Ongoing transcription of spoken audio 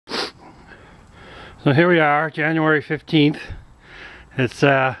So here we are, January 15th. It's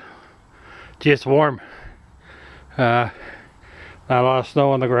just warm. Not a lot of snow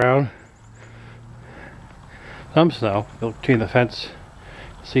on the ground. Some snow. Look between the fence,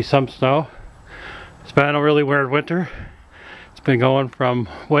 see some snow. It's been a really weird winter. It's been going from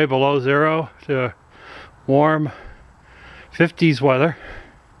way below zero to warm 50s weather.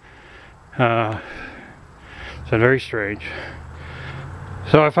 It's been very strange.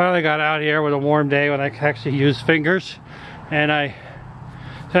 So I finally got out here with a warm day when I could actually use fingers, and I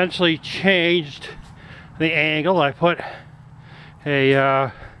essentially changed the angle. I put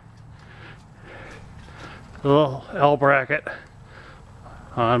a little L bracket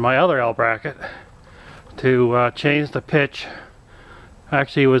on my other L bracket to change the pitch.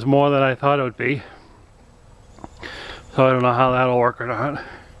 Actually, it was more than I thought it would be, so I don't know how that'll work or not,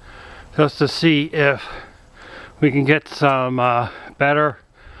 just to see if we can get some better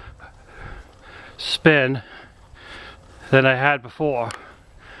spin than I had before.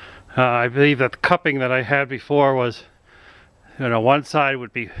 I believe that the cupping that I had before was, one side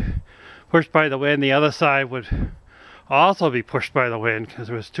would be pushed by the wind, the other side would also be pushed by the wind because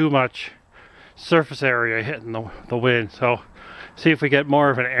there was too much surface area hitting the wind. So see if we get more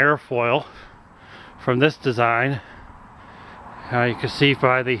of an airfoil from this design. You can see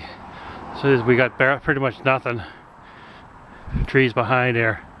by the, so we got pretty much nothing. Trees behind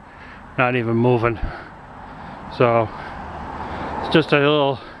there, not even moving. So it's just a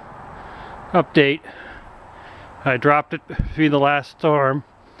little update. I dropped it between the last storm,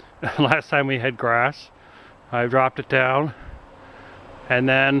 last time we had grass. I dropped it down and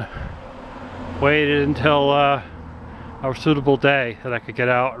then waited until a suitable day that I could get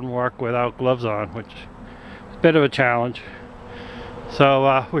out and work without gloves on, which is a bit of a challenge.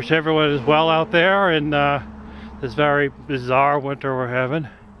 So wish everyone is well out there in this very bizarre winter we're having,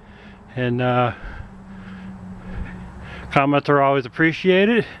 and comments are always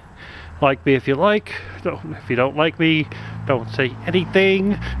appreciated. Like me if you like. If you don't like me, don't say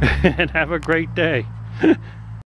anything. And have a great day.